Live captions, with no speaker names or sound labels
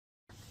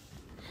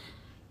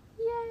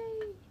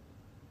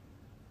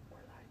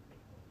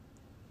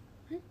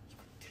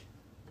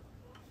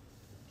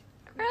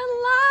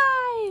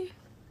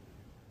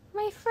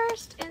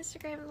first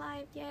Instagram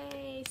live.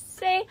 Yay!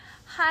 Say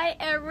hi,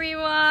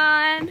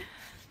 everyone.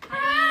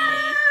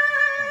 Hi.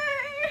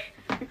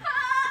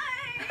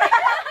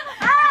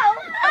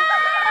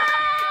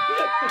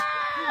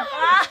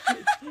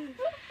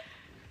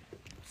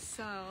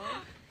 So,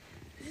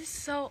 this is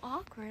so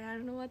awkward. I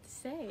don't know what to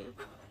say.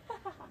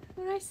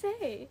 What do I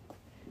say?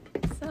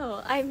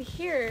 So, I'm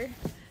here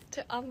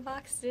to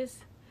unbox this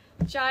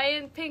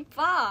giant pink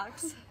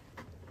box.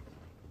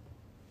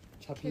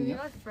 Can we go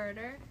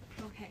further?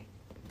 Okay.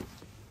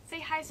 Say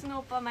hi,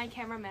 Sunu oppa, my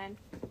cameraman.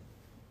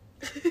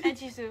 And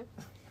Jisoo.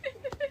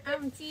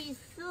 I'm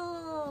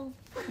Jisoo.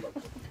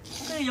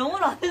 그래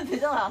영어로 안 해도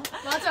되잖아.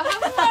 맞아,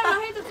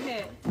 한국말로 해도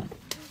돼.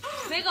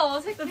 내가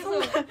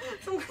어색해서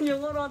순간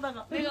영어로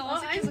하다가 내가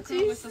어색해서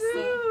그러고 있었어.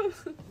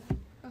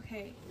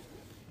 오케이.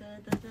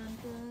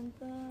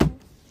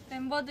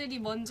 멤버들이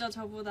먼저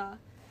저보다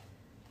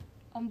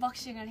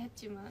언박싱을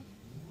했지만.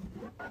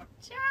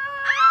 짠!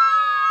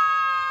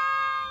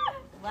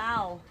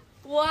 와우.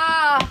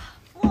 와.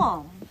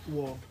 우와.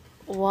 우와.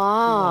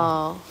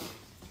 와.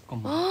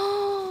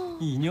 잠깐만.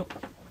 이 인형?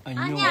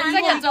 인형.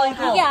 아니야. 이거.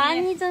 이게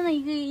아니잖아.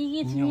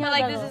 이게 But 중요하다.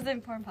 like this is the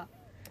important part.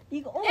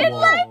 이거 It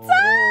lights up!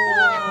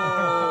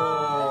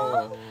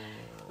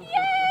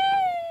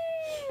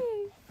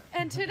 Yay!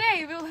 And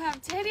today we'll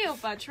have Teddy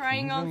oppa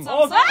trying on some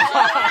Oh, stuff.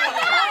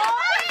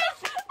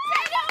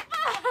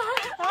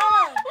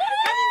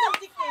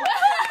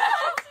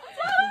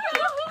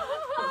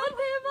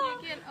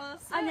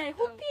 아니야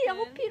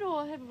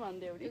호피로 해보면 안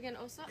돼 우리? You can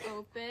also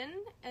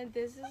open, and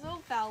this is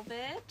all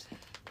velvet,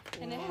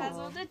 and it has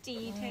all the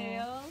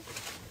details.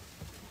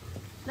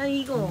 나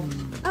이거.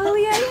 Oh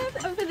yeah,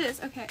 open this.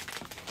 Okay.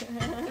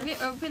 Okay,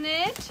 open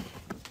it.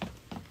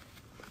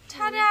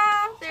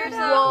 Ta-da! There's a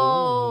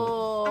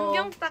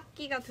안경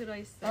닦기가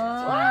들어있어요.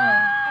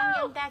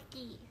 안경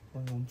닦기.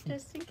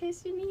 Just in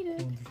case you need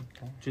it.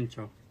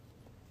 진짜.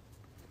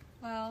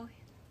 Well,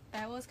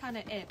 that was kind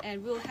of it,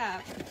 and we'll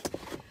have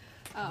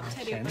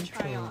Teddy oppa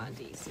try on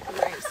these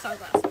gray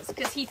sunglasses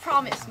because he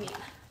promised me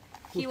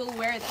he will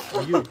wear them.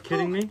 Are you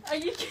kidding me? Are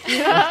you kidding?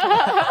 We'll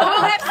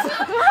have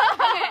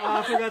okay.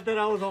 I forgot that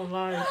I was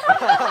online.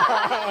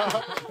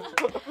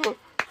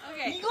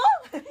 Okay. 이거?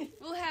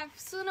 We'll have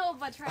Sunu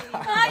oppa try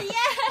these.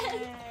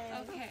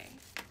 yeah. Okay.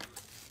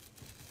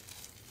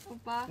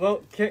 Oppa.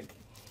 Well,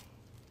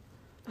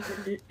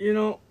 you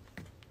know,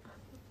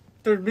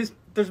 there's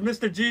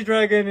Mr. G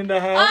Dragon in the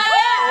house.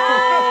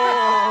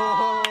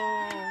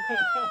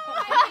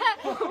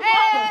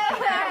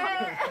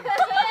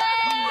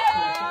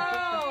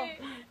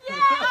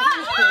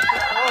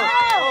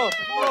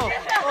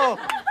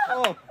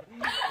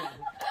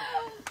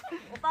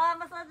 오빠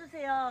한번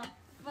써주세요.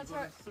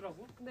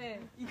 쓰라고? 네.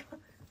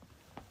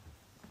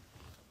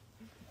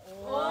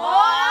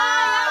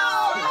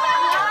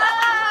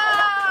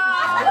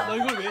 나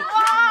이걸 왜 했지?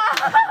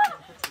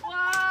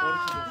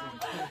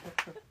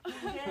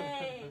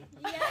 오케이.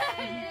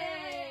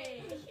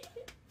 Yay!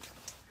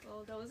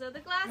 Well, those are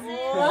the glasses.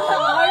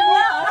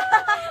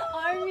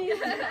 army.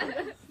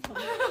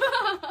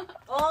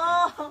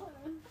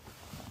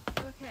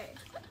 Okay.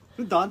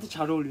 나한테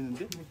잘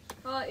어울리는데?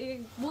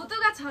 이게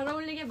모두가 잘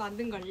어울리게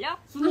만든걸요?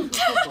 수능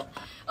붙였어.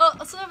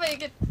 수업에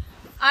이게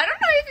I don't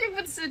know if you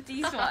would suit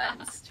these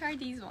ones. Try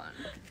these ones.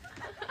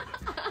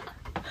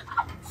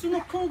 수능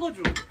큰 거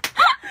줘.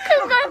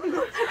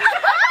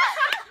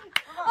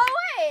 Oh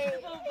wait,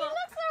 he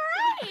looks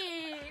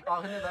alright.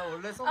 아 근데 나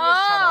원래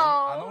선글라스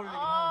잘안 어울리긴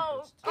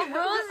하는데 Oh,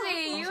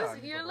 Rosie,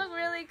 you look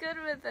really good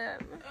with them.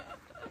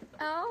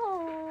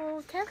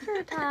 Oh,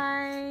 capture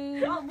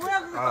time. 뭐야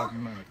그거? 아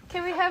미안해.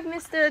 Can we have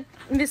Mr.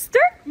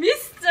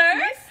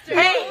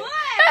 Hey.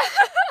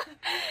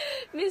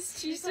 Miss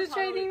Jisoo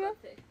trading one?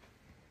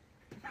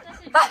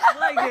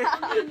 뭐야 이게?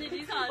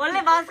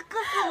 원래 마스크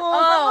쓰고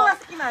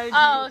선글라스 끼면 알지?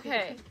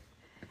 오케이.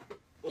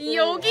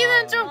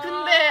 여기는 좀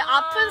근데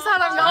아픈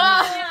사람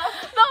너무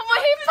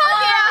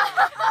힙하게.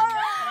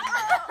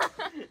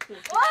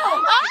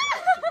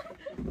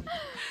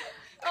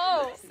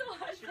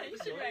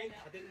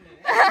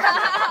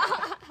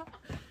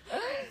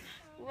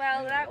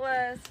 Well, that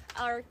was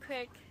our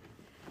quick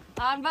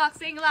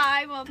unboxing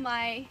live of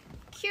my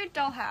cute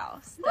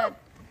dollhouse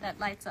that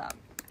lights up.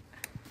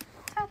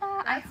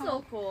 Ta-da! I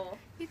hope cool.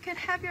 you could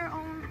have your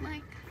own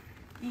like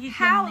이게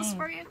house 귀엽네.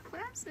 for your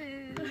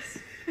glasses.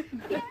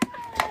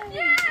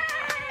 Yay!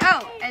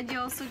 Oh, and you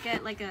also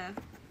get like a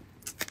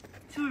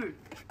줄.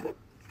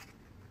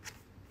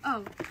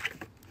 oh.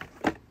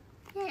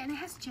 Yeah, and it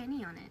has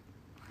Jenny on it.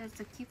 That's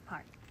the cute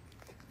part.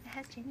 It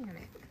has Jenny on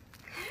it.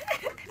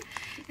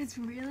 It's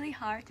really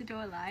hard to do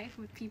a live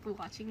with people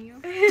watching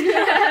you.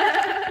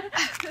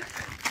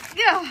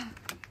 Yeah.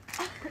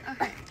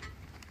 Okay.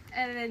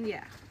 And then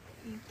yeah,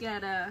 you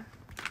get a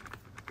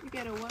what do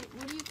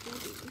you call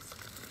these?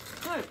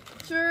 줄.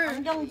 Sure.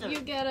 안경줄.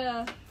 You get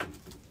a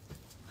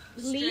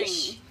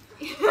leash.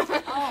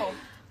 Oh.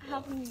 I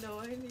have no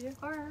idea.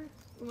 Or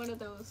one of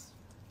those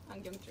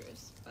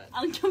안경줄's.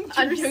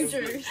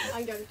 안경줄.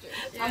 안경줄.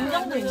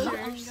 안경줄 있어?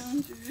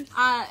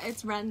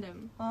 It's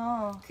random.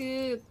 어.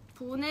 그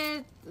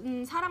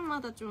보내는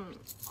사람마다 좀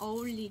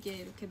어울리게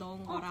이렇게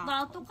넣은 거라.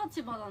 나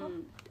똑같이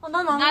받았는데.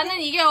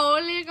 나는 이게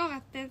어울릴 것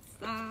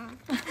같았어.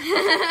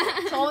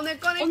 저 오늘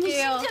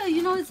꺼낼게요. 진짜,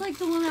 you know, it's like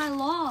the one I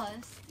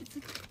lost. It's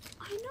like,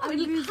 I know, I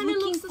was it kind of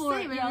looking looks the for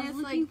same. it. Yeah, I and was it's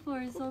looking like,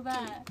 for it so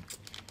bad.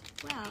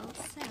 well,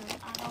 so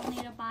I don't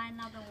need to buy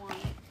another one.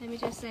 let me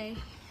just say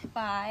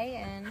bye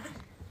and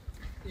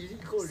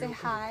say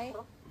hi.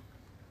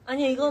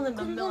 아니 이거는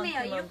몇 궁금해요.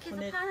 명한테만 이렇게 해서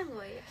보내. 파는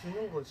거예요.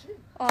 주는 거지?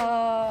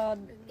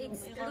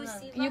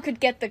 Exclusive. You could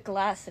get the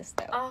glasses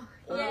though. 아,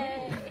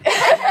 Yeah.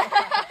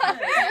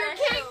 You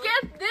can't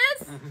get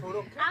this.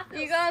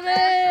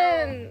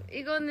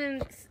 이거는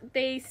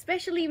they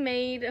specially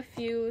made a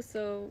few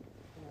so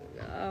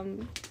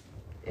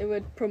it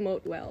would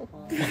promote well.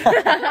 너무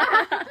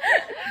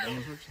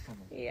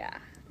솔직하네. Yeah.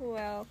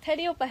 Well,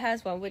 Teddy Oppa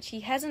has one which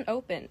he hasn't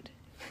opened.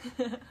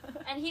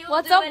 And he will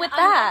What's do up an with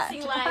that?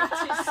 unboxing live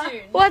too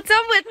soon. What's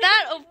up with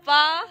that,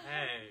 Oppa?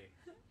 Hey.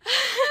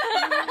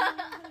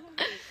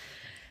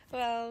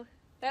 Well,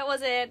 that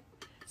was it.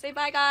 Say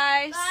bye,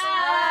 guys.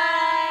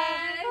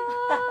 Bye.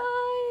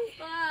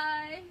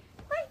 Bye.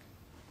 Bye.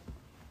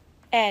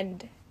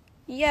 End.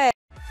 Yay.